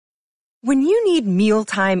When you need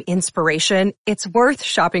mealtime inspiration, it's worth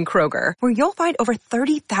shopping Kroger, where you'll find over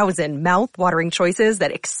 30,000 mouth-watering choices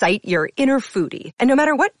that excite your inner foodie. And no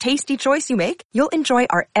matter what tasty choice you make, you'll enjoy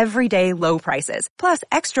our everyday low prices, plus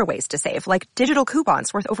extra ways to save, like digital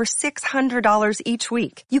coupons worth over $600 each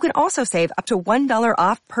week. You can also save up to $1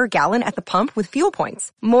 off per gallon at the pump with fuel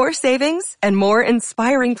points. More savings and more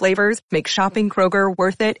inspiring flavors make shopping Kroger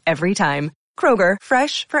worth it every time. Kroger,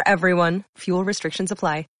 fresh for everyone. Fuel restrictions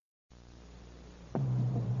apply.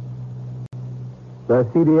 The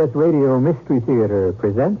CBS Radio Mystery Theater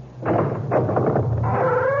presents...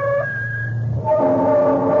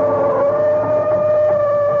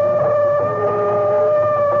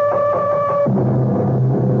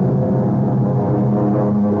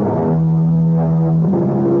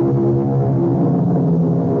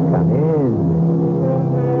 Come in.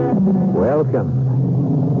 Welcome.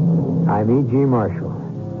 I'm E.G. Marshall.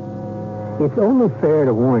 It's only fair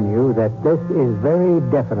to warn you that this is very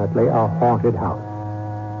definitely a haunted house.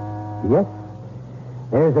 Yes,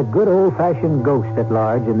 there's a good old-fashioned ghost at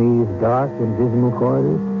large in these dark and dismal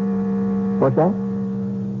corridors. What's that?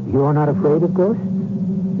 You're not afraid of ghosts?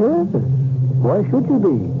 Yes. Why should you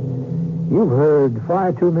be? You've heard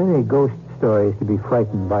far too many ghost stories to be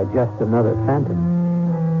frightened by just another phantom.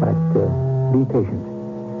 But be patient.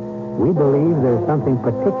 We believe there's something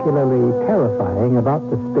particularly terrifying about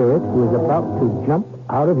the spirit who is about to jump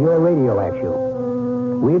out of your radio at you.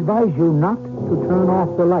 We advise you not to turn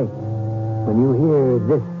off the lights when you hear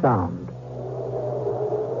this sound.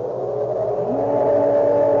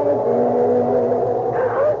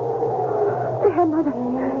 There, Mother.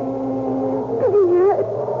 Did you hear it?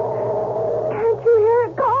 Can't you hear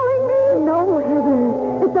it calling me? No, Heather.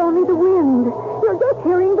 It's only the wind. You're just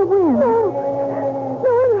hearing the wind. No,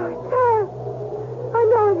 it's her. I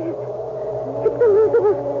know it is. It's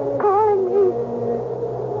Elizabeth calling me.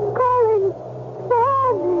 Calling for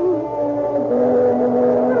me.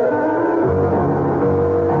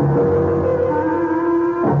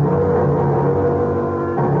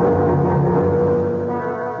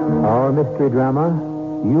 Our mystery drama,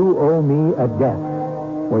 You Owe Me a Death,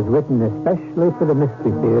 was written especially for the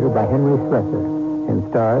Mystery Theater by Henry Slessor and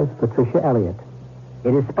stars Patricia Elliott.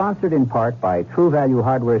 It is sponsored in part by True Value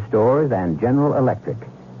Hardware Stores and General Electric.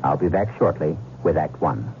 I'll be back shortly with Act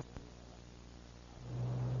One.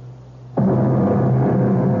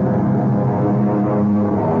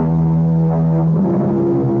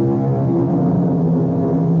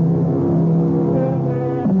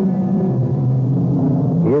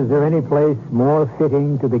 Is there any place more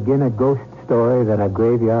fitting to begin a ghost story than a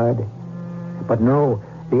graveyard? But no,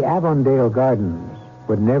 the Avondale Gardens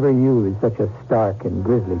would never use such a stark and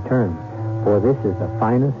grisly term, for this is the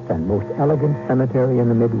finest and most elegant cemetery in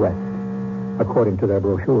the Midwest, according to their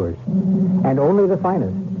brochures. And only the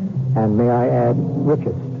finest, and may I add,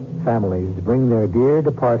 richest families bring their dear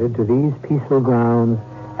departed to these peaceful grounds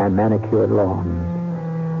and manicured lawns.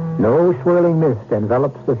 No swirling mist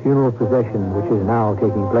envelops the funeral procession which is now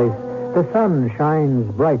taking place. The sun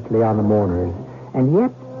shines brightly on the mourners, and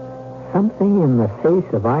yet something in the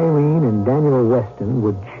face of Irene and Daniel Weston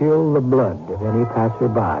would chill the blood of any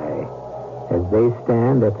passerby as they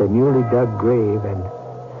stand at the newly dug grave and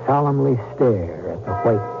solemnly stare at the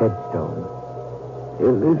white headstone.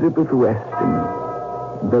 Elizabeth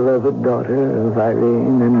Weston, beloved daughter of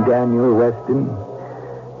Irene and Daniel Weston,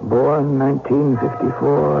 born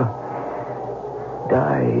 1954,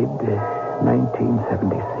 died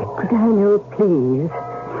 1976. Daniel, please.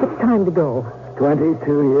 It's time to go.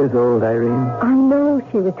 22 years old, Irene. I know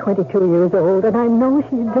she was 22 years old, and I know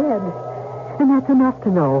she's dead. And that's enough to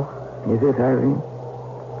know. Is it, Irene?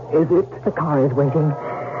 Is it? The car is waiting.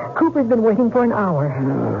 Cooper's been waiting for an hour.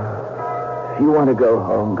 No. If you want to go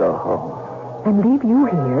home, go home. And leave you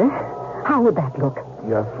here? How would that look?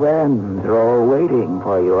 Your friends are all waiting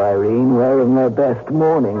for you, Irene, wearing their best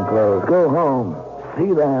mourning clothes. Go home.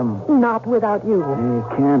 See them. Not without you. They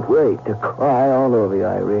can't wait to cry all over you,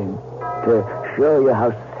 Irene. To show you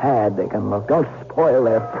how sad they can look. Don't spoil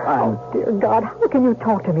their fun. Oh, dear God, how can you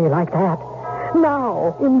talk to me like that?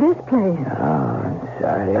 Now, in this place. Oh, I'm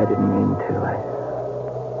sorry. I didn't mean to.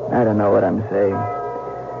 I don't know what I'm saying.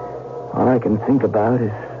 All I can think about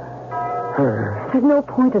is her. There's no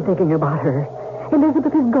point in thinking about her.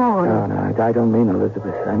 Elizabeth is gone. No, I don't mean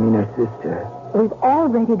Elizabeth. I mean her sister. We've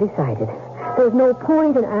already decided. There's no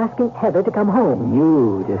point in asking Heather to come home.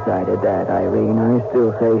 You decided that, Irene. I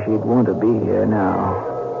still say she'd want to be here now.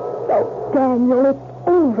 Oh, Daniel, it's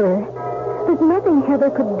over. There's nothing Heather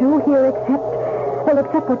could do here except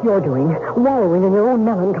what you're doing, wallowing in your own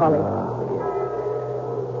melancholy.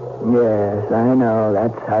 Yes, I know.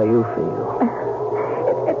 That's how you feel.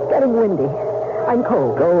 It's getting windy. I'm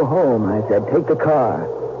cold. Go home, I said. Take the car.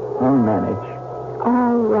 I'll manage.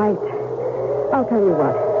 All right. I'll tell you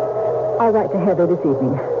what. I'll write to Heather this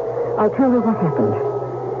evening. I'll tell her what happened.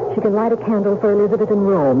 She can light a candle for Elizabeth in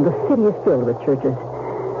Rome. The city is filled with churches.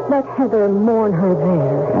 Let Heather mourn her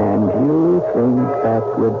there. And you think that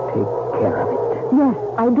would take care of it? Yes,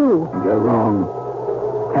 I do. You're wrong.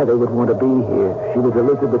 Heather would want to be here. She was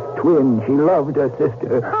Elizabeth's twin. She loved her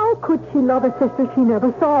sister. How could she love a sister she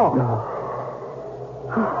never saw? No.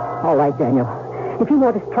 All right, Daniel. If you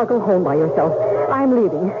want to struggle home by yourself, I'm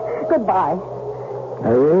leaving. Goodbye.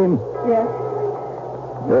 Irene, Yes?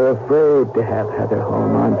 you're afraid to have Heather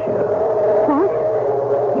home, aren't you? What?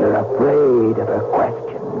 You're afraid of her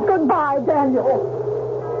questions. Goodbye, Daniel.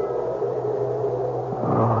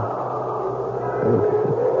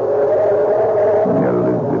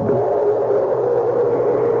 Elizabeth.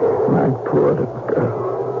 My poor little girl.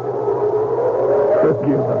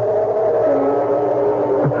 Forgive us.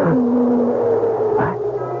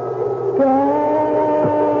 Daddy.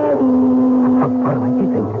 What am I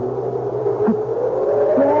kissing?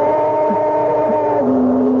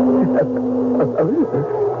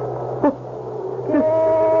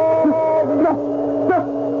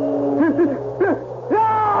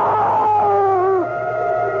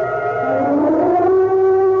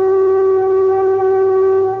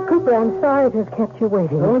 Cooper, I'm sorry to have kept you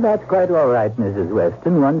waiting. Oh, that's quite all right, Mrs.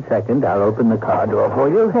 Weston. 1 second. I'll open the car door for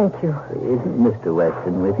you. Thank you. Isn't Mr.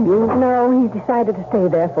 Weston with you? No, he decided to stay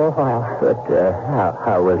there for a while. But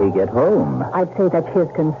how will he get home? I'd say that's his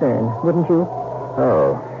concern, wouldn't you?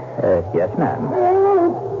 Oh, yes, ma'am.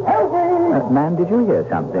 Ma'am, did you hear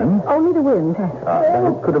something? Only the wind.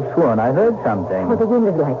 I could have sworn I heard something. Well, the wind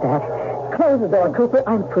is like that. Close the door, Cooper.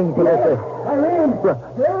 I'm freezing.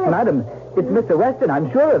 Madam, it's Mr. Weston. I'm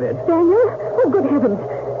sure of it. Daniel? Oh, good heavens.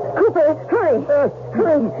 Cooper, hurry.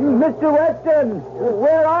 Hurry. Mr. Weston,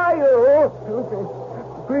 where are you?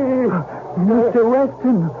 Mr.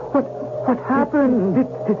 Weston, what happened?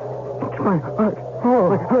 It's my heart. Oh,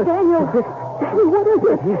 my heart. Daniel, what is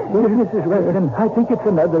it? Mrs. Weston, I think it's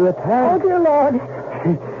another Oh, attack. dear Lord.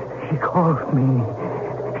 She called me.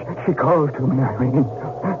 She called to me, Irene.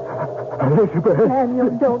 Elizabeth. Daniel,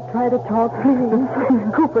 don't try to talk, please.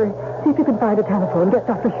 Cooper, see if you can find a telephone. Get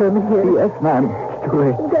Dr. Sherman here. Yes, ma'am. It's too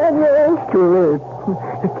late. Daniel. It's too late.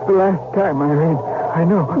 It's the last time, Irene. I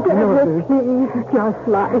know. Daniel, please, just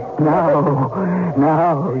lie.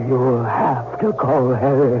 Now you'll have to call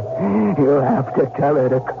Heather. You'll have to tell her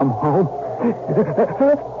to come home.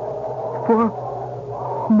 For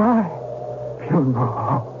my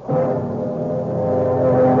funeral.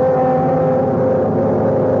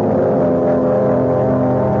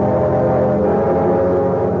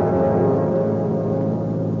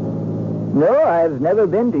 No, I've never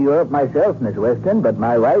been to Europe myself, Miss Weston, but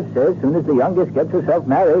my wife says as soon as the youngest gets herself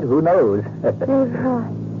married, who knows? They've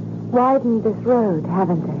widened this road,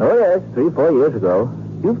 haven't they? Oh, yes, 3-4 years ago.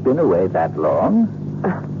 You've been away that long?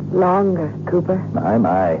 Longer, Cooper.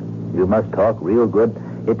 My. You must talk real good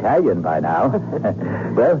Italian by now.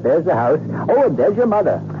 Well, there's the house. Oh, and there's your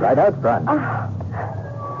mother, right out front.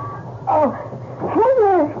 Oh,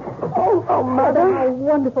 Heather! Oh, Mother, how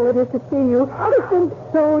wonderful it is to see you. It's been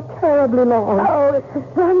so terribly long. Oh,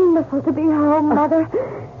 it's wonderful to be home, Mother.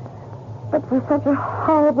 But for such a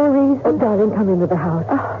horrible reason. Oh, darling, come into the house.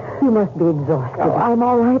 You must be exhausted. Oh, I'm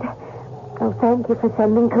all right. Oh, thank you for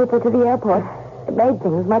sending Cooper to the airport. It made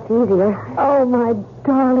things much easier. Oh, my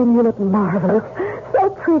darling, you look marvelous. So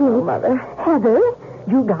pretty. Mother. Heather,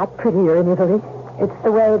 you got prettier in Italy. It's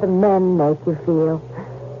the way the men make you feel.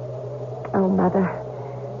 Oh, Mother.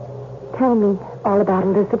 Tell me all about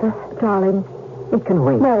Elizabeth. Darling, it can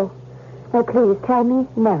wait. No, please, tell me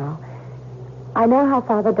now. I know how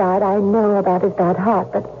Father died. I know about his bad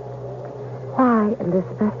heart, but why,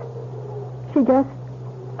 Elizabeth? She just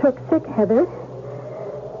took sick, Heather.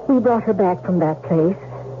 We brought her back from that place.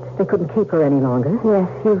 They couldn't keep her any longer. Yes,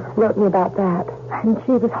 you wrote me about that. And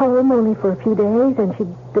she was home only for a few days, and she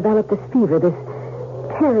developed this fever, this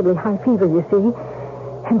terribly high fever, you see.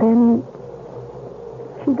 And then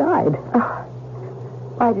she died. Oh,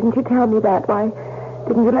 why didn't you tell me that? Why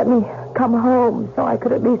didn't you let me come home so I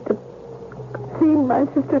could at least have seen my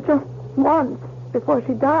sister just once before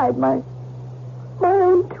she died? My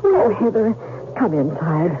own twin. Oh, Heather, come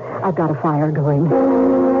inside. I've got a fire going.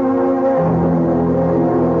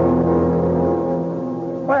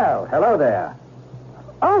 Well, hello there.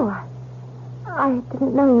 Oh, I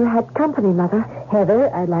didn't know you had company, Mother.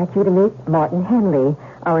 Heather, I'd like you to meet Martin Henley,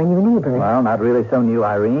 our new neighbor. Well, not really so new,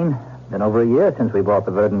 Irene. Been over a year since we bought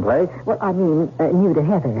the Verdon place. Well, I mean, new to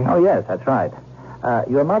Heather. Oh, yes, that's right.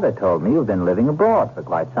 Your mother told me you've been living abroad for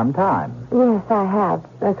quite some time. Yes, I have.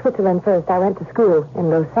 Switzerland first. I went to school in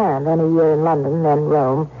Lausanne, then a year in London, then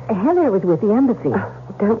Rome. Heather was with the embassy.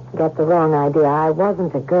 Don't get the wrong idea. I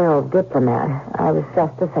wasn't a girl diplomat. I was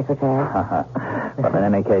just a secretary. Well, in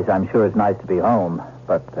any case, I'm sure it's nice to be home,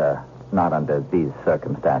 but not under these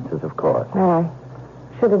circumstances, of course. I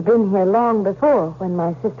should have been here long before when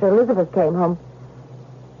my sister Elizabeth came home.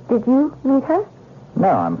 Did you meet her? No,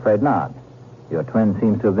 I'm afraid not. Your twin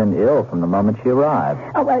seems to have been ill from the moment she arrived.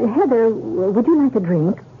 Oh, Heather, would you like a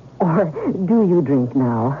drink? Or do you drink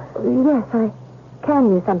now? Yes, I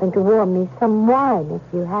can use something to warm me. Some wine, if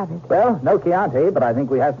you have it. Well, no Chianti, but I think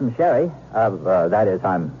we have some sherry. That is,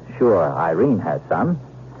 I'm sure Irene has some.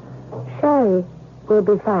 Sherry will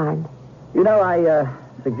be fine. You know, I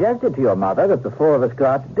suggested to your mother that the four of us go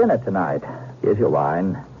out to dinner tonight. Here's your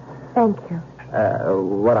wine. Thank you.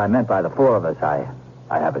 What I meant by the four of us, I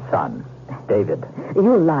have a son, David.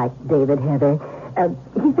 You like David, Heather.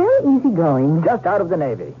 He's very easygoing. Just out of the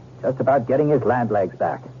Navy. Just about getting his land legs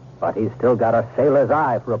back. But he's still got a sailor's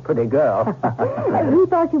eye for a pretty girl. We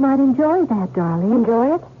thought you might enjoy that, darling.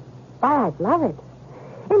 Enjoy it? Why, I'd love it.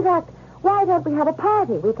 In fact, why don't we have a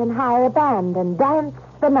party? We can hire a band and dance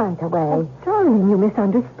the night away. Darling, you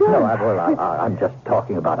misunderstood. No, I'm just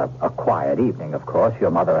talking about a quiet evening, of course.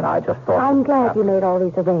 Your mother and I just thought... I'm glad you made all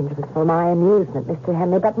these arrangements for my amusement, Mr.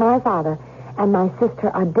 Henley, but my father and my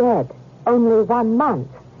sister are dead. Only 1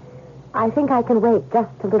 month. I think I can wait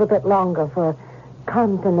just a little bit longer for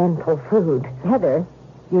continental food. Heather,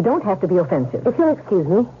 you don't have to be offensive. If you'll excuse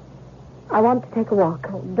me, I want to take a walk.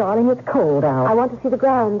 Oh, darling, it's cold out. I want to see the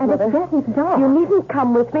grounds, And Mother. it's getting dark. You needn't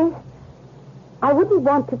come with me. I wouldn't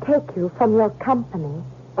want to take you from your company.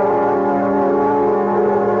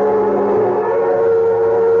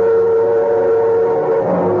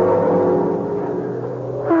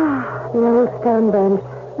 The old stone bench.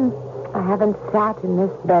 I haven't sat in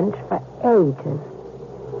this bench for ages.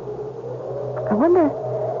 I wonder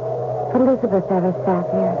if Elizabeth ever sat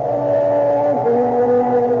here.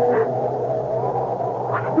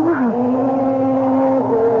 What in the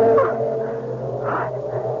world?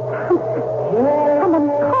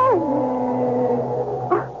 Someone's calling.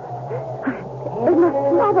 It's my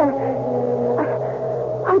mother.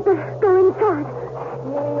 I'd better go inside.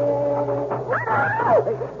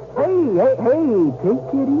 Hey, take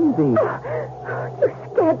it easy. You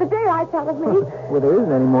scared the daylights out of me. Well, there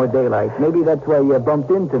isn't any more daylight. Maybe that's why you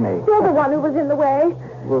bumped into me. You're the one who was in the way.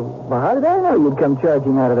 Well, how did I know you'd come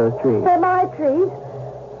charging out of those trees? They're my trees.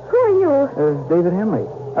 Who are you? David Henley.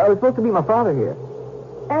 I was supposed to be my father here.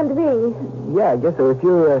 And me. Yeah, I guess so. If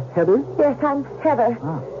you're Heather? Yes, I'm Heather.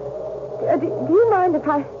 Oh. Do you mind if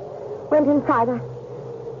I went inside?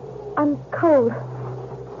 I'm cold.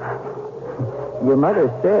 Your mother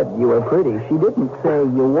said you were pretty. She didn't say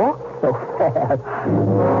you walked so fast.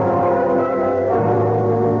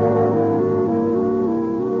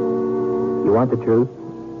 You want the truth?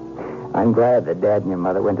 I'm glad that Dad and your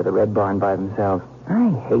mother went to the Red Barn by themselves. I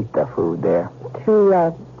hate the food there. Too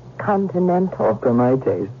continental. For my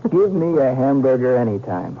taste. Give me a hamburger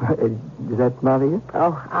anytime. Does that bother you?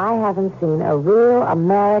 Oh, I haven't seen a real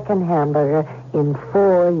American hamburger in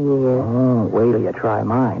 4 years. Oh, wait till you try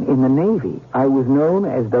mine. In the Navy, I was known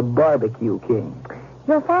as the Barbecue King.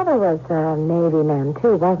 Your father was a Navy man,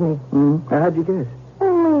 too, wasn't he? How'd you guess?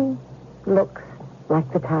 Only looks like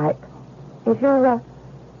the type. Is your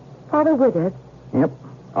father widowed? Yep.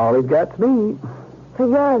 All he's got's me. So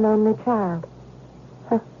you're an only child.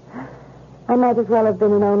 I might as well have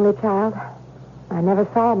been an only child. I never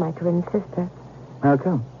saw my twin sister. How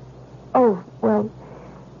come? Oh, well,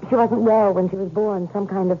 she wasn't well when she was born. Some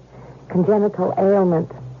kind of congenital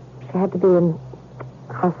ailment. She had to be in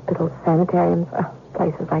hospitals, sanitariums,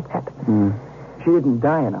 places like that. She didn't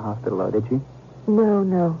die in a hospital, though, did she? No.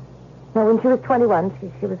 No, when she was 21,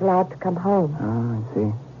 she was allowed to come home. Oh, I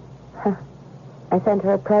see. I sent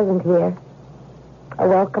her a present here. A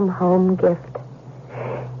welcome home gift.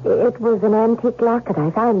 It was an antique locket I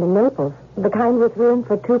found in Naples. The kind with room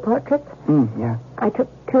for 2 portraits. Yeah. I took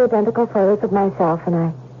 2 identical photos of myself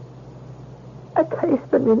and I placed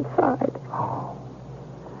them inside. Oh.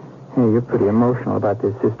 Hey, you're pretty emotional about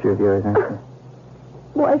this sister of yours, aren't you?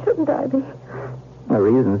 Why shouldn't I be? The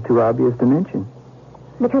reason's too obvious to mention.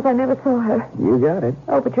 Because I never saw her. You got it.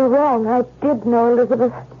 Oh, but you're wrong. I did know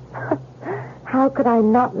Elizabeth. How could I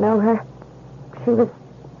not know her? She was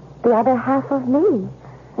the other half of me.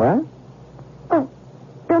 What? Oh,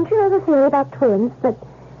 don't you know the theory about twins? That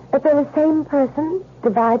they're the same person,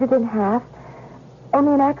 divided in half.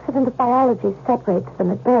 Only an accident of biology separates them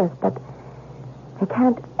at birth, but they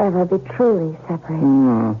can't ever be truly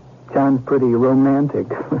separated. Sounds pretty romantic.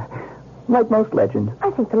 Like most legends. I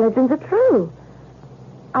think the legends are true.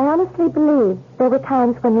 I honestly believe there were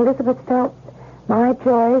times when Elizabeth felt my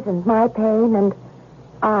joys and my pain, and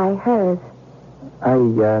I hers. I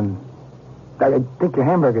think your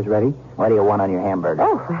hamburger's ready. What do you want on your hamburger?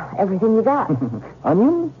 Oh, well, everything you got.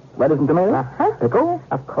 Onion, lettuce and tomato? Uh-huh. Pickle?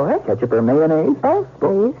 Of course. Ketchup or mayonnaise? Both,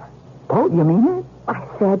 please. Oh, you mean it? I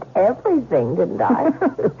said everything, didn't I?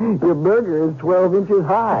 Your burger is 12 inches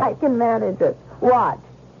high. I can manage it. Watch.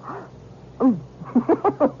 And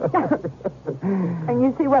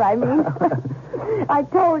you see what I mean? I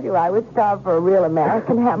told you I would starve for a real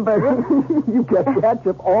American hamburger. You've got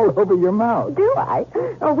ketchup all over your mouth. Do I?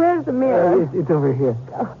 Oh, where's the mirror? It's over here.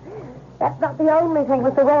 Oh, that's not the only thing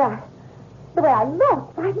with the way I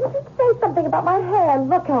look. Why didn't you say something about my hair?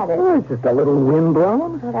 Look at it. Oh, it's just a little wind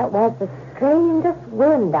blowing. Oh, that was the strangest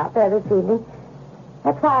wind out there this evening.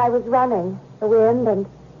 That's why I was running. The wind and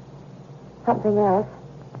something else.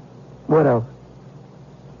 What else?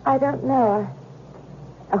 I don't know.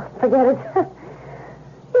 Oh, forget it.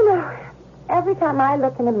 You know, every time I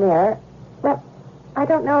look in a mirror, well, I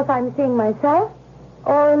don't know if I'm seeing myself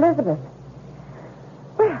or Elizabeth.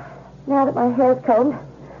 Well, now that my hair's combed,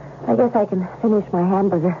 I guess I can finish my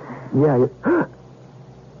hamburger. Yeah, you...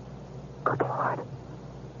 Good Lord.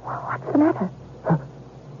 Well, what's the matter?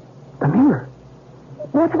 The mirror.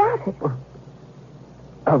 What about it?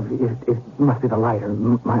 Oh, it must be the light or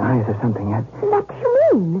my eyes or something. What do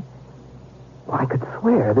you mean? Well, I could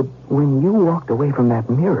swear that when you walked away from that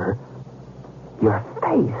mirror, your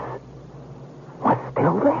face was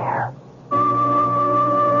still there.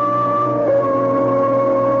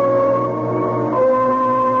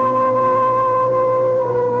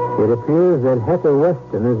 It appears that Heather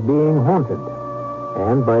Weston is being haunted,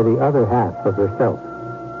 and by the other half of herself.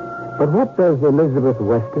 But what does Elizabeth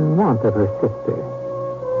Weston want of her sister?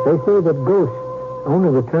 They say that ghosts only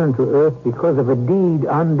return to Earth because of a deed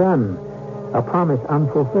undone, a promise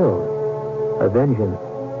unfulfilled, a vengeance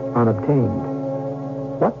unobtained.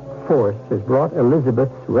 What force has brought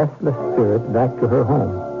Elizabeth's restless spirit back to her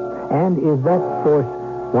home? And is that force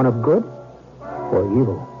one of good or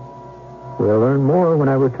evil? We'll learn more when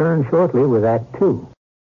I return shortly with Act 2.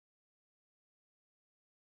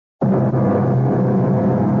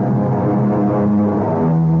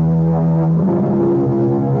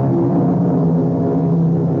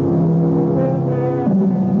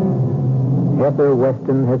 Heather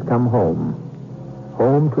Weston has come home.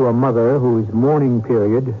 Home to a mother whose mourning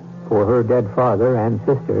period for her dead father and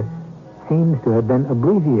sister seems to have been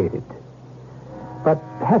abbreviated. But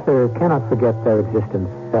Heather cannot forget their existence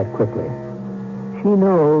that quickly. She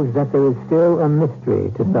knows that there is still a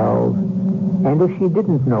mystery to solve. And if she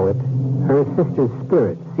didn't know it, her sister's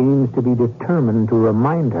spirit seems to be determined to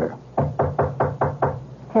remind her.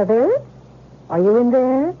 Heather? Are you in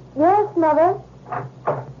there? Yes, Mother.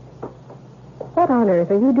 What on earth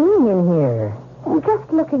are you doing in here? I'm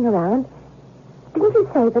just looking around. Didn't you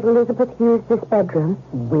say that Elizabeth used this bedroom?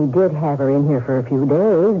 We did have her in here for a few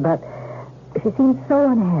days, but she seemed so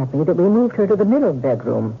unhappy that we moved her to the middle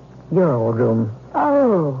bedroom, your old room.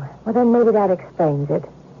 Oh, well then maybe that explains it.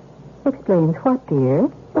 Explains what, dear?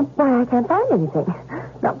 Why, I can't find anything.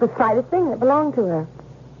 Not the slightest thing that belonged to her.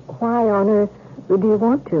 Why on earth do you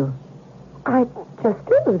want to? I just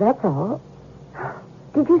do, that's all.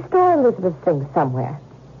 Did you store Elizabeth's things somewhere?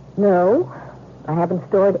 No, I haven't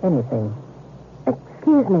stored anything.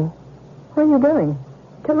 Excuse me. What are you doing?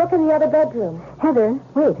 To look in the other bedroom. Heather,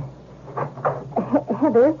 wait.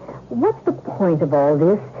 Heather, what's the point of all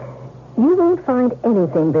this? You won't find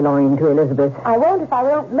anything belonging to Elizabeth. I won't if I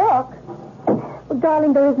don't look. Well,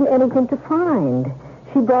 darling, there isn't anything to find.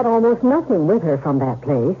 She brought almost nothing with her from that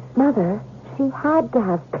place. Mother, she had to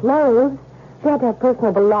have clothes. She had to have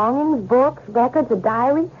personal belongings, books, records, a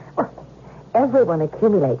diary. Well, everyone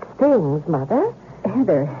accumulates things, Mother.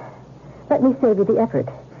 Heather, let me save you the effort.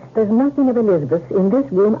 There's nothing of Elizabeth in this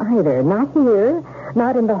room either. Not here,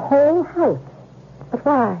 not in the whole house. But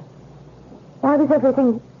why? Why was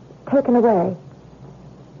everything taken away?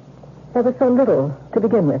 There was so little to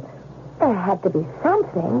begin with. There had to be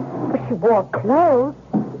something. But she wore clothes.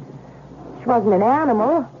 She wasn't an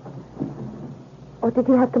animal. Or did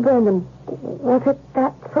you have to burn them? Was it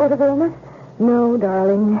that sort of illness? No,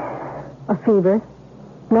 darling. A fever.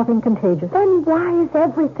 Nothing contagious. Then why is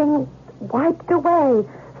everything wiped away,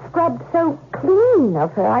 scrubbed so clean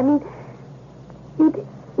of her? I mean, you'd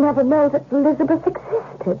never know that Elizabeth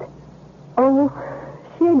existed. Oh,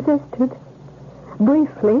 she existed.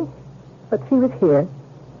 Briefly, but she was here.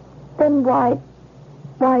 Then why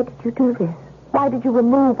did you do this? Why did you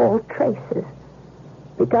remove all traces?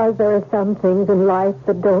 Because there are some things in life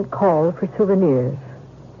that don't call for souvenirs.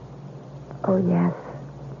 Oh, yes.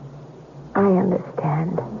 I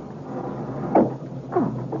understand.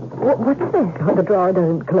 What's this? Oh, the drawer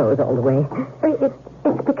doesn't close all the way. It's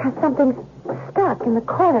because something's stuck in the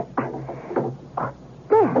corner. Oh,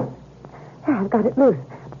 there. I've got it loose.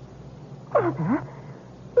 Mother,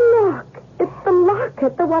 look. It's the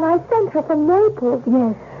locket, the one I sent her from Naples.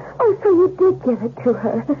 Yes. Oh, so you did give it to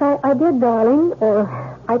her. Yes, I did, darling. Or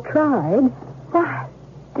I tried. Why?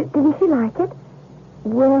 Didn't she like it?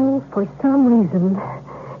 Well, for some reason,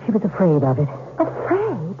 she was afraid of it.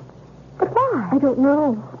 Afraid? But why? I don't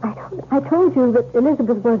know. I told you that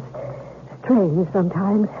Elizabeth was strange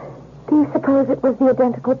sometimes. Do you suppose it was the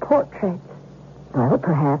identical portraits? Well,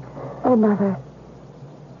 perhaps. Oh, Mother.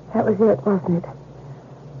 That was it, wasn't it?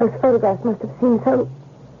 Those photographs must have seemed so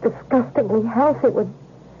disgustingly healthy when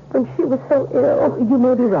she was so ill. You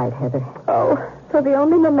may be right, Heather. Oh, so the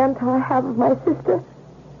only memento I have of my sister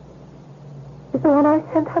is the one I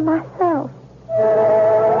sent her myself.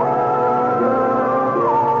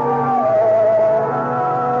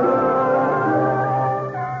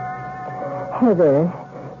 Heather,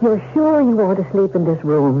 you're sure you want to sleep in this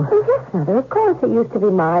room? Oh, yes, Mother. Of course, it used to be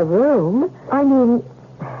my room. I mean,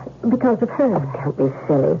 because of her. Don't be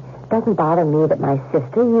silly. It doesn't bother me that my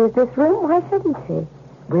sister used this room. Why shouldn't she?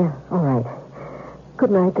 Well, all right.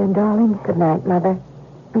 Good night, then, darling. Good night, Mother.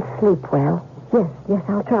 And sleep well. Yes,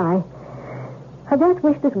 I'll try. I just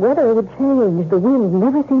wish this weather would change. The wind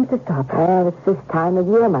never seems to stop. Well, it's this time of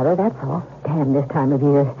year, Mother, that's all. Damn this time of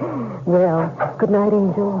year. Well, good night,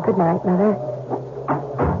 Angel. Good night, Mother.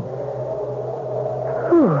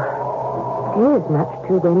 Whew. It is much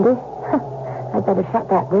too windy. I'd better shut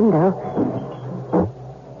that window.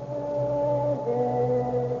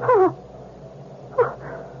 Oh.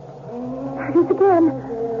 There it is again.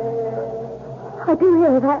 I do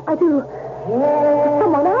hear it. I do. There's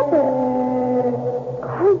someone out there.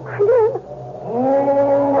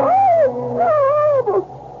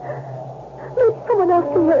 Maybe someone else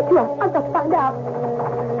can hear it too. I've got to find out.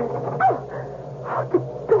 Oh, the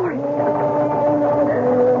door is shut.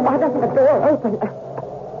 Why doesn't the door open?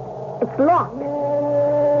 It's locked.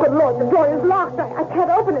 Good Lord, the door is locked. I can't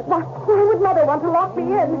open it. Why would Mother want to lock me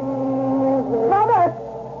in? Mother!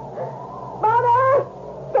 Mother!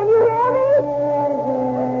 Can you hear me?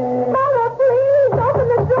 Mother, please, open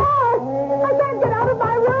the door. I can't get out of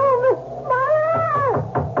my room. Mother!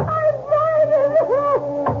 I'm frightened.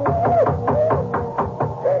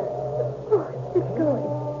 Oh, it's going.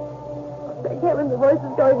 Thank heaven the voice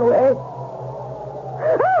is going away.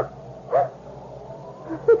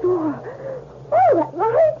 The door. Oh, that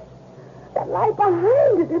light. That light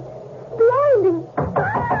behind it. It's blinding.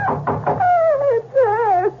 It's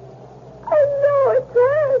her. I know it's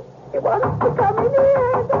her. She wants to come in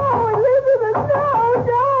here. No, Elizabeth, no,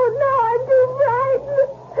 I'm too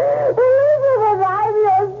frightened. Elizabeth, I'm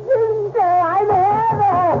your sister. I'm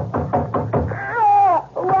Heather.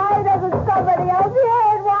 Oh, why doesn't somebody else hear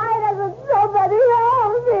it? Why doesn't somebody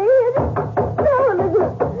help me? No,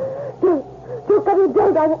 Elizabeth.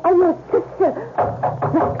 Don't. I'm your sister.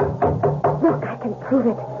 Look, I can prove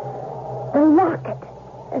it. The locket.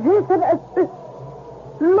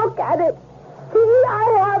 Look at it. See, I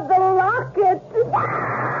have the locket.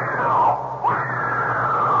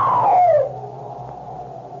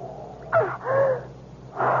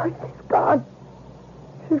 Oh, she's gone.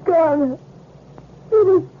 She's gone. She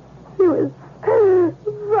was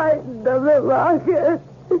frightened of the locket.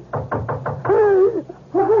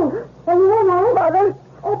 Mother,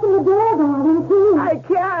 open the door, darling, please. I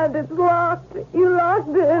can't. It's locked. You locked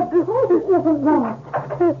it. It isn't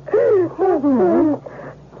locked. Heather,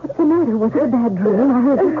 what's the matter? Was it a bad dream? I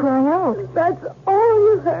heard you cry out. That's all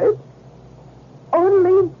you heard.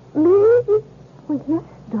 Only me? Well, yes,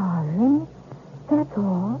 darling. That's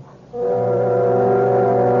all.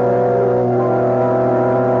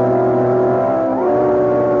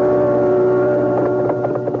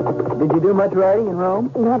 Did you do much riding in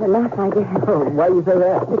Rome? Not enough, I guess. Oh, why do you say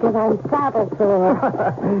that? Because I'm saddle sore.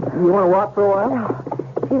 You want to walk for a while? No,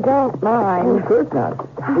 if you don't mind. Of course not.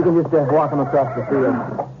 We can just walk them across the field.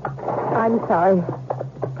 I'm sorry.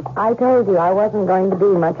 I told you I wasn't going to be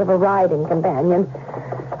much of a riding companion.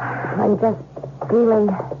 I'm just feeling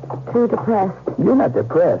too depressed. You're not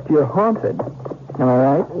depressed. You're haunted. Am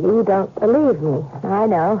I right? You don't believe me. I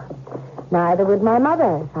know. Neither would my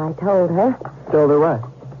mother. I told her Told her what?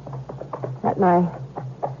 that my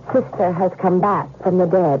sister has come back from the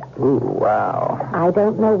dead. Ooh, wow. I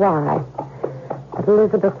don't know why, but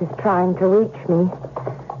Elizabeth is trying to reach me.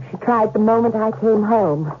 She tried the moment I came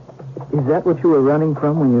home. Is that what you were running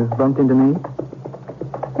from when you bumped into me?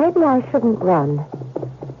 Maybe I shouldn't run.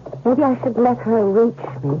 Maybe I should let her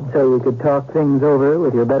reach me. So you could talk things over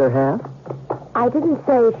with your better half? I didn't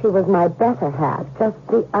say she was my better half, just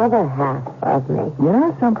the other half of me. You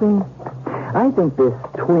know something? I think this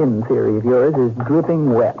twin theory of yours is dripping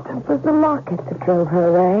wet. It was the locket that drove her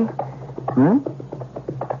away. Huh?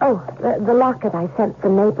 Oh, the locket I sent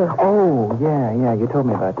from Naples. Oh, yeah, you told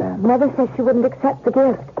me about that. Mother says she wouldn't accept the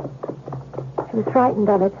gift. She was frightened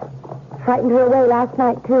of it. Frightened her away last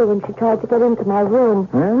night, too, when she tried to get into my room.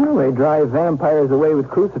 Well, they drive vampires away with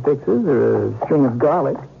crucifixes or a string of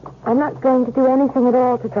garlic. I'm not going to do anything at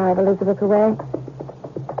all to drive Elizabeth away.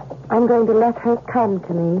 I'm going to let her come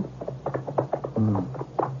to me.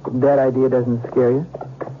 That idea doesn't scare you?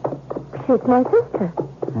 She's my sister.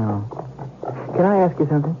 No. Can I ask you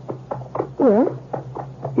something? Yes?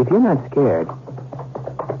 If you're not scared,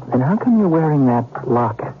 then how come you're wearing that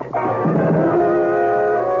locket?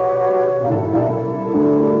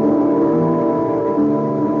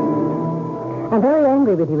 I'm very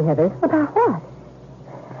angry with you, Heather. About what?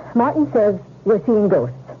 Martin says you're seeing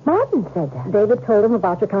ghosts. Martin said that. David told him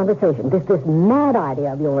about your conversation. This mad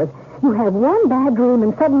idea of yours. You have one bad dream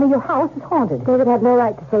and suddenly your house is haunted. David had no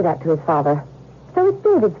right to say that to his father. So it's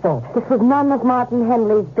David's fault. This was none of Martin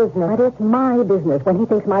Henley's business. But it's my business when he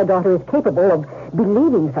thinks my daughter is capable of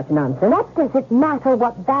believing such nonsense. What does it matter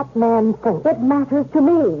what that man thinks? It matters to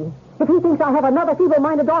me. If he thinks I have another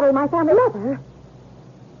feeble-minded daughter in my family... Mother?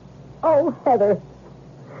 Oh, Heather.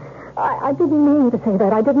 I didn't mean to say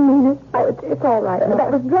that. I didn't mean it. Oh, it's all right. That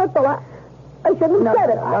was dreadful. I shouldn't have said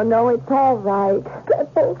it. No, it's all right.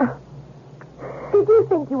 Dreadful. Did you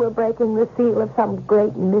think you were breaking the seal of some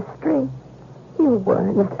great mystery? You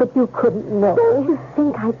weren't. Yes, but you couldn't know. Don't you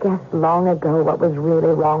think I guessed long ago what was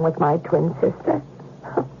really wrong with my twin sister?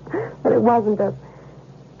 That it wasn't a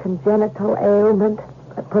congenital ailment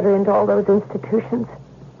that put her into all those institutions?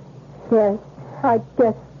 Yes, I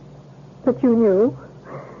guess that you knew.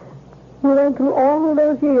 We went through all of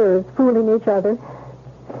those years fooling each other,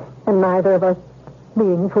 and neither of us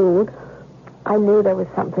being fooled. I knew there was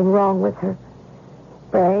something wrong with her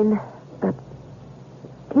brain, but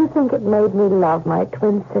do you think it made me love my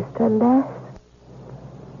twin sister less?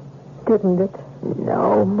 Didn't it?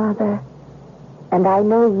 No, Mother. And I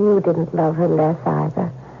know you didn't love her less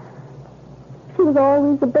either. She was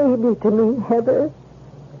always a baby to me, Heather.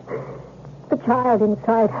 The child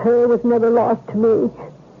inside her was never lost to me.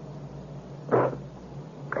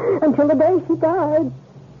 Until the day she died.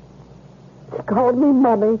 She called me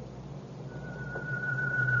Mommy.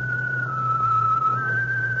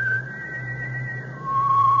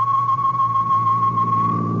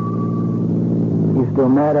 You still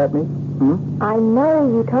mad at me? I know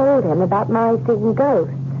you told him about my seeing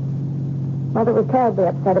ghosts. Mother was terribly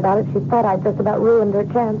upset about it. She thought I'd just about ruined her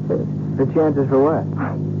chances. The chances for what?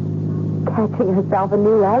 Catching herself a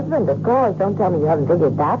new husband, of course. Don't tell me you haven't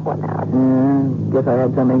figured that one out. Guess I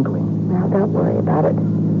had some inkling. Well, don't worry about it.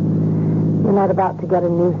 You're not about to get a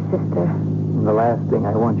new sister. The last thing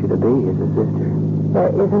I want you to be is a sister. There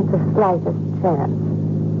isn't the slightest chance.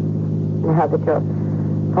 Now that your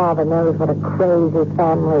father knows what a crazy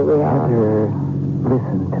family we are. Heather,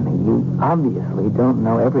 listen to me. You obviously don't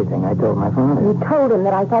know everything I told my father. You told him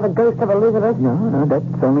that I saw the ghost of Elizabeth? No,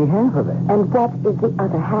 that's only half of it. And what is the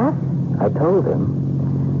other half? I told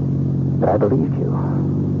him that I believed you.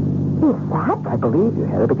 You what? I believed you,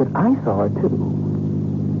 Heather, because I saw her, too.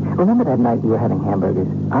 Remember that night you were having hamburgers?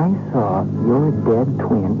 I saw your dead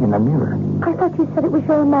twin in the mirror. I thought you said it was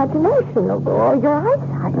your imagination or your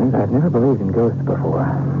eyesight. I've never believed in ghosts before.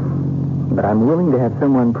 But I'm willing to have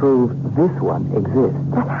someone prove this one exists.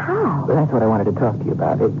 But how? Well, that's what I wanted to talk to you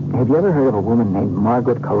about. Have you ever heard of a woman named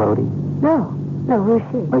Margaret Collodi? No. No, who's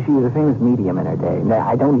she? Well, she was a famous medium in her day. Now,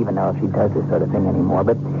 I don't even know if she does this sort of thing anymore,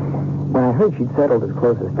 but when I heard she'd settled as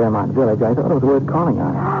close as Fairmont Village, I thought it was worth calling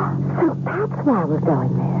on her. So that's why we're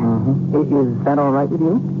going there. Mm-hmm. Is that all right with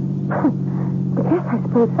you? Yes, I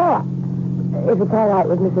suppose so. If it's all right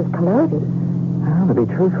with Mrs. Collodi. Well, to be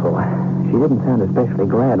truthful, she didn't sound especially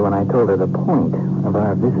glad when I told her the point of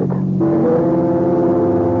our visit.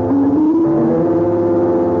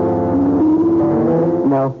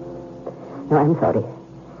 No, I'm sorry.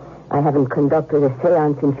 I haven't conducted a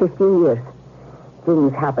seance in 15 years.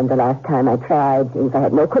 Things happened the last time I tried, things I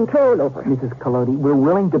had no control over. Mrs. Collodi, we're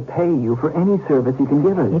willing to pay you for any service you can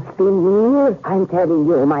give us. It's been years, I'm telling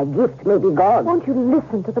you. My gift may be gone. Won't you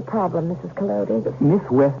listen to the problem, Mrs. Collodi? Miss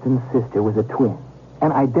Weston's sister was a twin.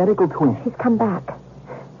 An identical twin. She's come back.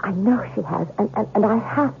 I know she has, and I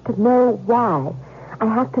have to know why. I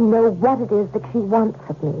have to know what it is that she wants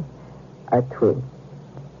of me. A twin.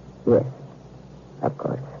 Yes, of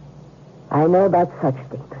course. I know about such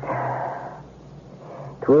things.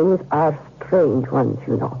 Twins are strange ones,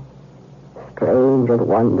 you know. Strange and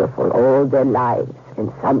wonderful all their lives,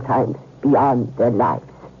 and sometimes beyond their lives.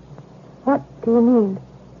 What do you mean?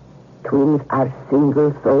 Twins are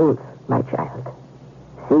single souls, my child.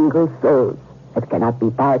 Single souls that cannot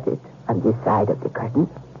be parted on this side of the curtain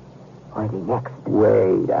or the next.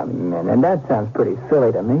 Wait a minute. That sounds pretty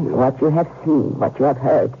silly to me. What you have seen, what you have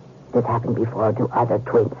heard, that happened before to other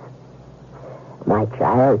twins. My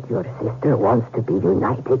child, your sister wants to be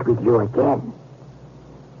united with you again.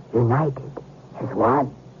 United as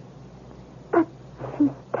one. But she's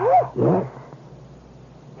dead. Yes.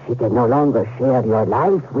 She can no longer share your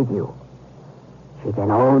life with you. She can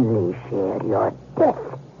only share your death.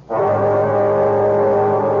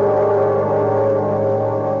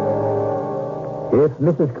 If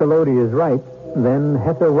Mrs. Collodi is right, then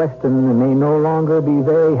Heather Weston may no longer be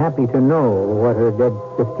very happy to know what her dead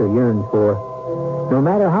sister yearns for. No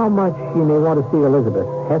matter how much she may want to see Elizabeth,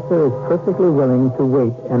 Heather is perfectly willing to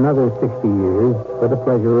wait another 60 years for the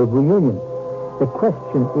pleasure of reunion. The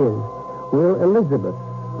question is, will Elizabeth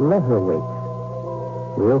let her wait?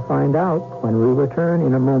 We'll find out when we return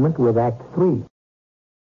in a moment with Act 3.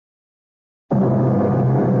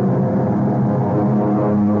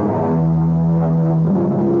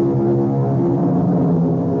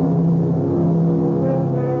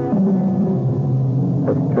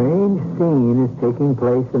 Taking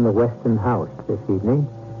place in the Weston house this evening.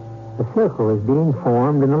 A circle is being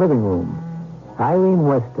formed in the living room. Irene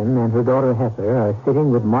Weston and her daughter Heather are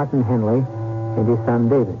sitting with Martin Henley and his son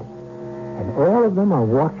David. And all of them are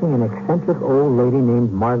watching an eccentric old lady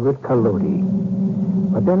named Margaret Collodi.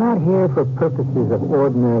 But they're not here for purposes of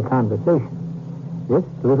ordinary conversation. This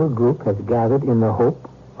little group has gathered in the hope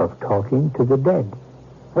of talking to the dead.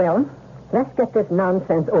 Well, let's get this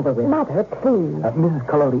nonsense over with. Mother, please. Mrs.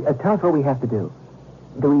 Collodi, tell us what we have to do.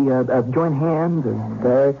 Do we join hands? Or...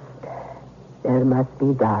 First, there must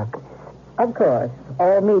be darkness. Of course.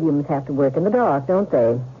 All mediums have to work in the dark, don't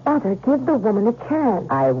they? Mother, give the woman a chance.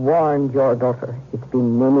 I warned your daughter. It's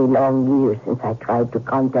been many long years since I tried to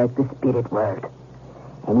contact the spirit world.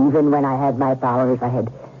 And even when I had my powers, I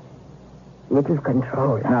had little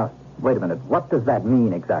control. Now, wait a minute. What does that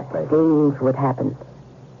mean exactly? Things would happen.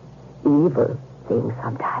 Evil things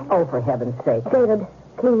sometimes. Oh, for heaven's sake. David,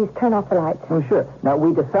 please turn off the lights. Oh, sure. Now,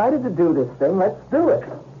 we decided to do this thing. Let's do it.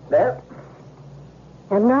 There.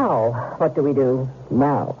 And now, what do we do?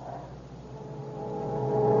 Now.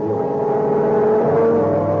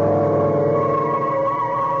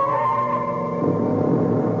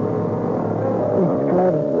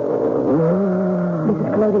 Mrs.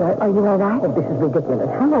 Collodi, are you all right? Oh, this is ridiculous.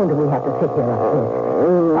 How long do we have to sit here like this?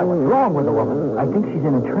 What's wrong with the woman? I think she's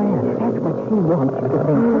in a trance. That's what she wants you to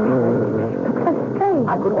think. Looks so strange.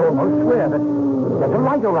 I could almost swear that there's a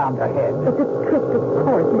light around her head. It's a trick, of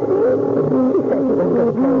course. You see? She said she was going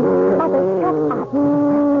to tell you. Mother, shut up. It's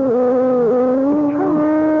true.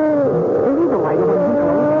 There is a light around her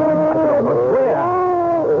head. I could almost swear.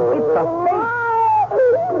 It's a face.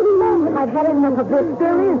 I've had enough of this.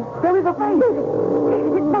 There is a face.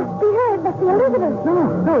 It must be her. It must be Elizabeth.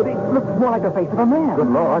 No, it looks more like the face of a man. Good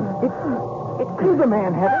Lord. It is a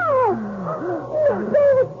man, Heather. No,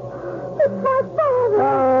 David. It's my father.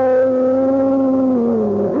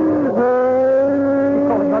 She's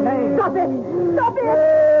calling her name. Stop it. Stop it.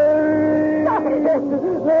 Stop it.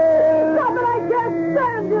 Stop it. I can't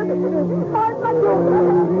stand it. My daughter.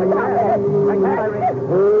 Stop it. I can't, Irene.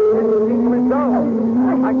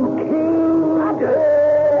 I can't.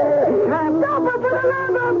 Stop her for the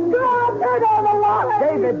love of God. Turn on the water.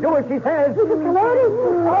 David, do as she says. Mrs. Collodi.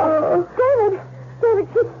 Oh, David,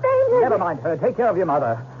 she's fainted. Never mind her. Take care of your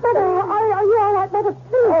mother. Mother, are you all right, Mother?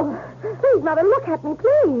 Please. Please, Mother, look at me,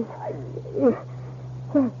 please. Yes,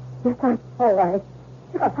 I'm all right.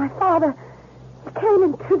 It was my father. He came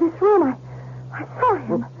into this room. I saw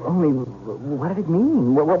him. Well, only, what did it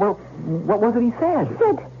mean? What was it he said? He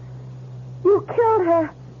said, you killed her.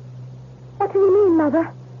 What did he mean,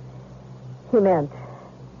 Mother? He meant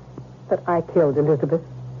that I killed Elizabeth.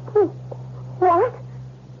 What?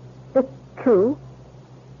 It's true.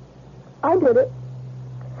 I did it.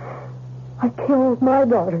 I killed my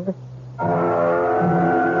daughter.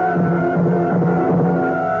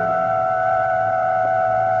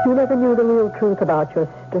 You never knew the real truth about your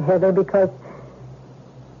sister, Heather, because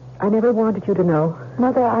I never wanted you to know.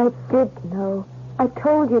 Mother, I did know. I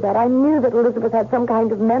told you that. I knew that Elizabeth had some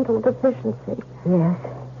kind of mental deficiency. Yes.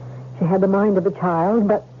 She had the mind of a child,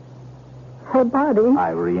 but her body...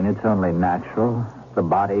 Irene, it's only natural. The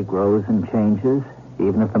body grows and changes,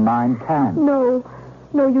 even if the mind can't. No,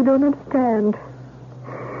 you don't understand.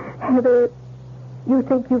 Heather, you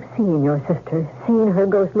think you've seen your sister, seen her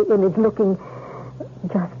ghostly image looking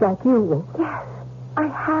just like you. Yes, I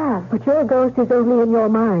have. But your ghost is only in your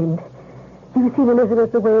mind. You've seen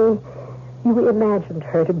Elizabeth the way you imagined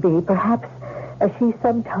her to be, perhaps as she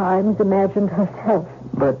sometimes imagined herself.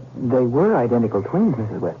 But they were identical twins,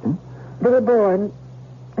 Mrs. Weston. They were born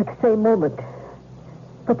at the same moment,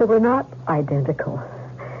 but they were not identical.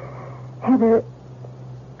 Heather,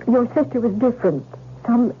 your sister was different.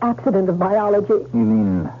 Some accident of biology. You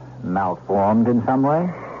mean malformed in some way?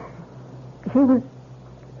 She was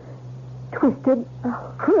twisted,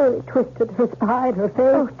 cruelly twisted. Her spine, her face.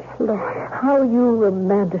 Oh, dear Lord. How you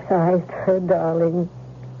romanticized her, darling.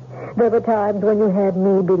 There were times when you had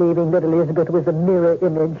me believing that Elizabeth was a mirror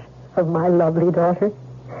image of my lovely daughter.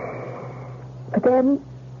 But then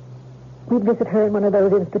we'd visit her in one of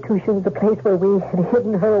those institutions, the place where we had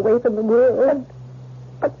hidden her away from the world.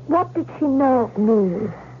 But what did she know of me?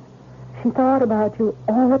 She thought about you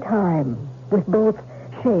all the time, with both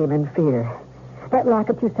shame and fear. That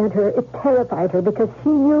locket you sent her, it terrified her because she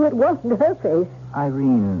knew it wasn't her face.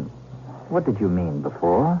 Irene, what did you mean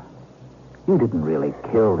before? You didn't really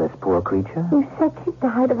kill this poor creature. You said she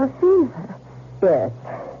died of a fever. Yes.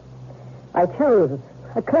 I chose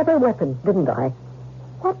a clever weapon, didn't I?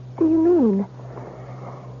 What do you mean?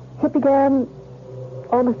 It began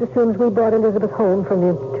almost as soon as we brought Elizabeth home from the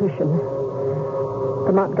institution.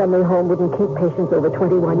 The Montgomery home wouldn't keep patients over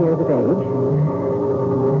 21 years of age.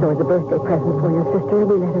 So as a birthday present for your sister,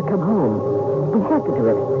 we let her come home. We had to do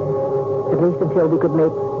it. At least until we could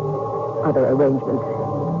make other arrangements.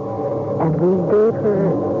 And we gave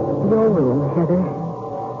her your room, Heather.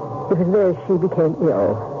 It was there she became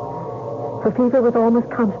ill. Her fever was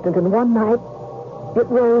almost constant, and one night it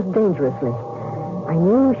rose dangerously. I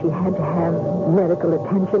knew she had to have medical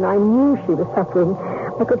attention. I knew she was suffering.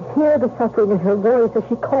 I could hear the suffering in her voice as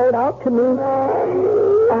she called out to me.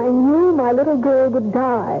 I knew my little girl would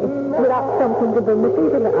die without something to bring the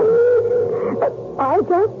fever down. But I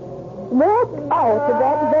just walked out of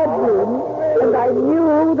that bedroom, and I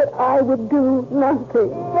knew that I would do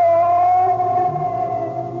nothing.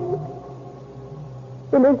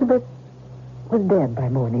 Elizabeth was dead by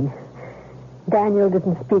morning. Daniel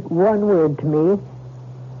didn't speak one word to me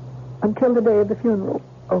until the day of the funeral.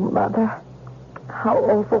 Oh, Mother, how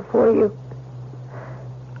awful for you.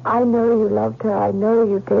 I know you loved her. I know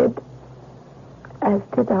you did. As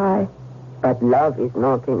did I. But love is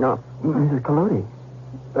not enough. Mrs. Collodi,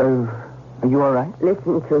 are you all right?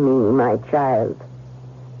 Listen to me, my child.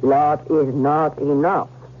 Love is not enough.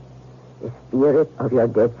 The spirit of your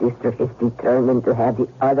dead sister is determined to have the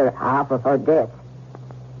other half of her death.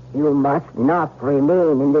 You must not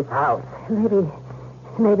remain in this house.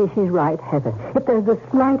 Maybe she's right, Heather. If there's the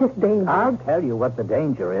slightest danger... I'll tell you what the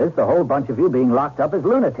danger is. The whole bunch of you being locked up as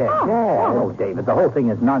lunatics. Oh, David, the whole thing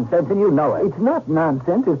is nonsense, and you know it. It's not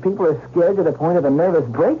nonsense if people are scared to the point of a nervous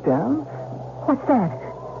breakdown. What's that?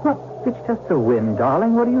 What? It's just the wind,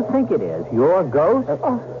 darling. What do you think it is? Your ghost?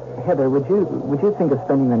 Heather, would you think of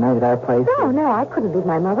spending the night at our place? No, I couldn't leave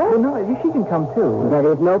my mother. Well, no, she can come, too.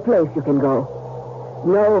 There is no place you can go.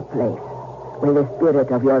 No place where the spirit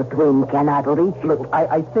of your twin cannot reach you. Look,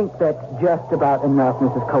 I think that's just about enough,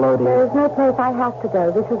 Mrs. Collodi. There is no place I have to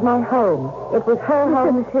go. This is my home. It was her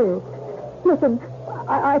home, too. Listen,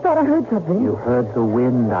 I thought I heard something. You heard the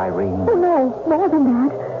wind, Irene. Oh, no, more than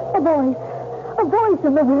that. A voice. A voice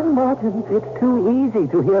in the wind, Martin. It's too easy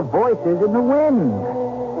to hear voices in the wind.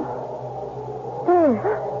 There.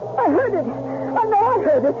 I heard it. I know I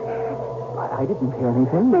heard it. I didn't hear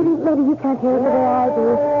anything. Maybe you can't hear it the way I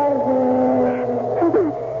do.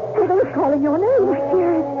 Heather was calling your name. I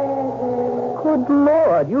hear it. Good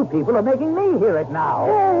Lord, you people are making me hear it now.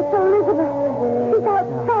 It's Elizabeth. She's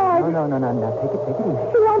outside. No. Take it easy.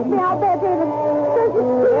 She wants me out there, David. Does you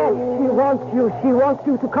see it? She wants you. She wants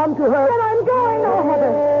you to come to her. Then I'm going. Oh,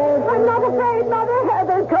 Heather. I'm not afraid, Mother.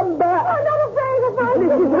 Heather, come back. I'm not afraid of my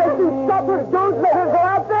Mrs. Weston, stop her. Don't let her go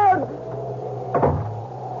out there.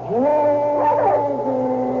 Heather.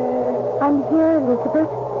 I'm here,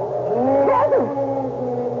 Elizabeth. Heather.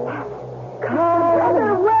 Come.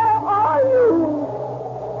 Heather, where are you?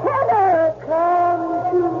 Heather. Come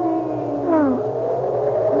to me. Oh.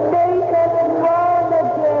 Make us one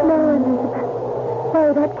again. No, Elizabeth. No,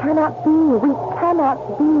 that cannot be. We cannot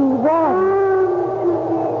be one.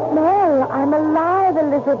 No, I'm alive,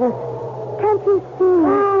 Elizabeth. Can't you see?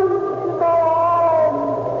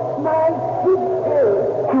 My sister.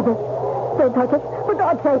 Heather, don't touch it. For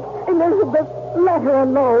God's sake, Elizabeth, let her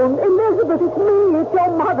alone. Elizabeth, it's me. It's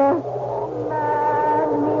your mother.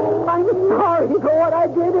 I'm sorry for what I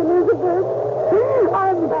did, Elizabeth.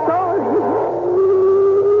 I'm sorry.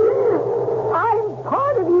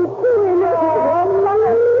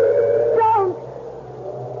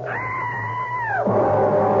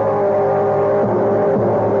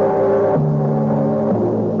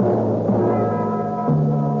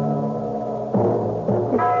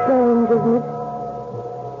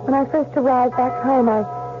 drive back home, I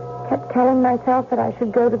kept telling myself that I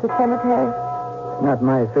should go to the cemetery. Not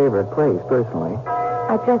my favorite place, personally.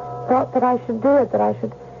 I just thought that I should do it, that I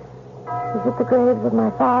should visit the graves of my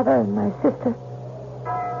father and my sister.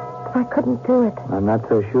 But I couldn't do it. I'm not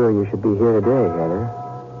so sure you should be here today, Heather.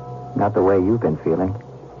 Not the way you've been feeling.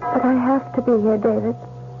 But I have to be here, David.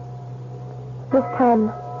 This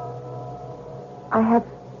time, I have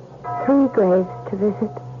 3 graves to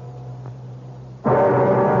visit.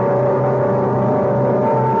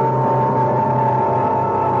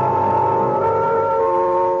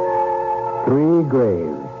 Three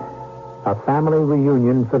graves. A family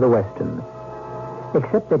reunion for the Westons.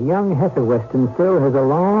 Except that young Heather Weston still has a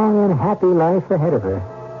long and happy life ahead of her.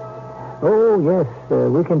 Oh, yes,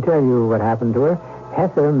 we can tell you what happened to her.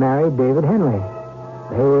 Heather married David Henley.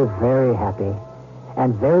 They were very happy.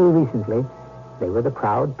 And very recently, they were the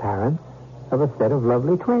proud parents of a set of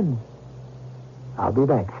lovely twins. I'll be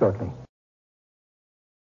back shortly.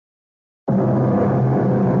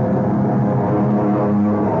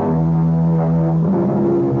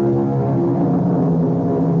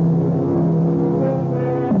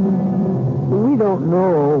 We don't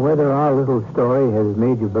know whether our little story has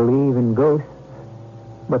made you believe in ghosts,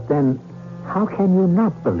 but then how can you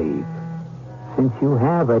not believe? Since you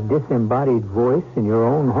have a disembodied voice in your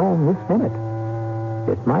own home this minute.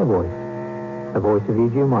 It's my voice, the voice of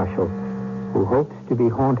E.G. Marshall, who hopes to be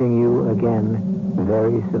haunting you again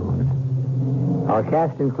very soon. Our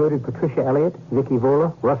cast included Patricia Elliott, Vicky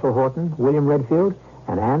Vola, Russell Horton, William Redfield,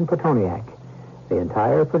 and Ann Petoniak. The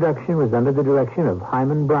entire production was under the direction of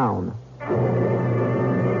Hyman Brown.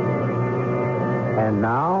 And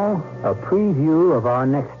now, a preview of our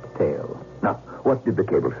next tale. Now, what did the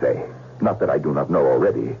cable say? Not that I do not know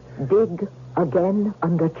already. Dig again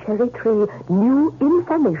under cherry tree. New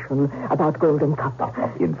information about Golden Cup.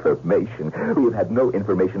 Information? We have had no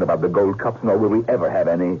information about the gold cups, nor will we ever have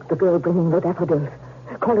any. The girl bringing the daffodils,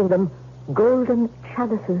 calling them golden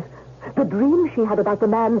chalices. The dream she had about the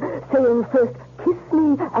man saying first, kiss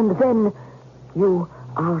me, and then, you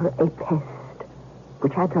are a pest,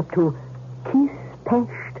 which adds up to kiss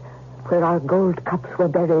pest, where our gold cups were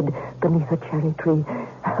buried beneath a cherry tree.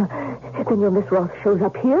 Then your Miss Ross shows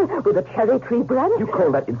up here with a cherry tree branch. You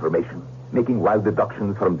call that information? Making wild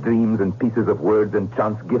deductions from dreams and pieces of words and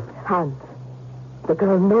chance gifts? Hans, the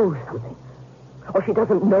girl knows something. Or she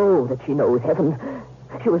doesn't know that she knows, heavens.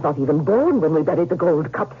 She was not even born when we buried the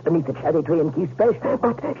gold cups beneath the cherry tree in Keith's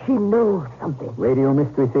but she knows something. Radio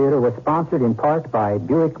Mystery Theater was sponsored in part by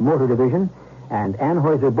Buick Motor Division and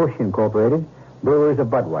Anheuser-Busch Incorporated, brewers of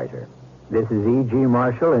Budweiser. This is E.G.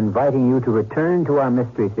 Marshall inviting you to return to our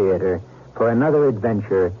Mystery Theater for another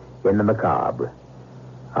adventure in the macabre.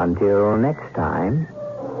 Until next time,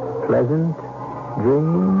 pleasant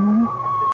dreams.